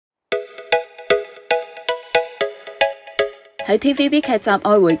喺 TVB 劇集《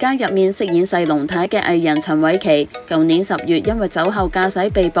愛回家》入面飾演細龍太嘅藝人陳偉琪，舊年10月因為酒後駕駛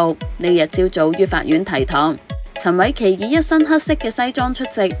被捕，呢日朝早於法院提堂。陳偉琪以一身黑色嘅西裝出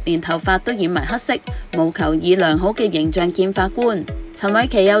席，連頭髮都染埋黑色，務求以良好嘅形象見法官。陳偉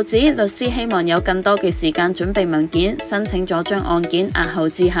琪又指，律師希望有更多嘅時間準備文件，申請咗將案件押後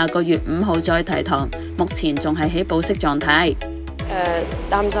至下個月5號再提堂，目前仲係喺保釋狀態。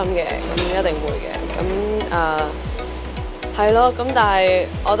擔心嘅，咁一定會嘅，咁係咯，咁但係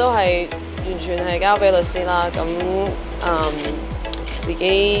我都係完全係交俾律師啦，咁自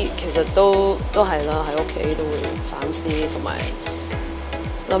己其實都係啦，喺屋企都會反思，同埋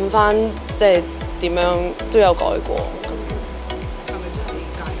諗翻即係點樣都有改過。係咪真係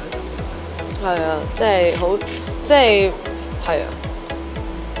戒咗酒？係啊，即係好，即係係啊。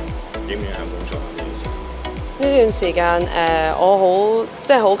點影響工作呢段時間我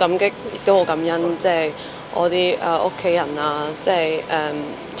好感激，亦都好感恩，即係我啲屋企人啊，即係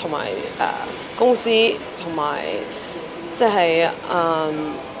同埋公司同埋。即係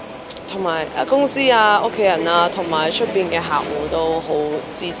同埋公司啊、屋企人啊，同埋出邊嘅客戶都好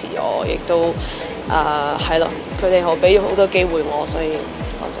支持我，亦都係咯，佢哋好俾好多機會我，所以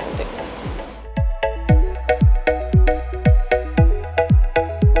多謝佢哋。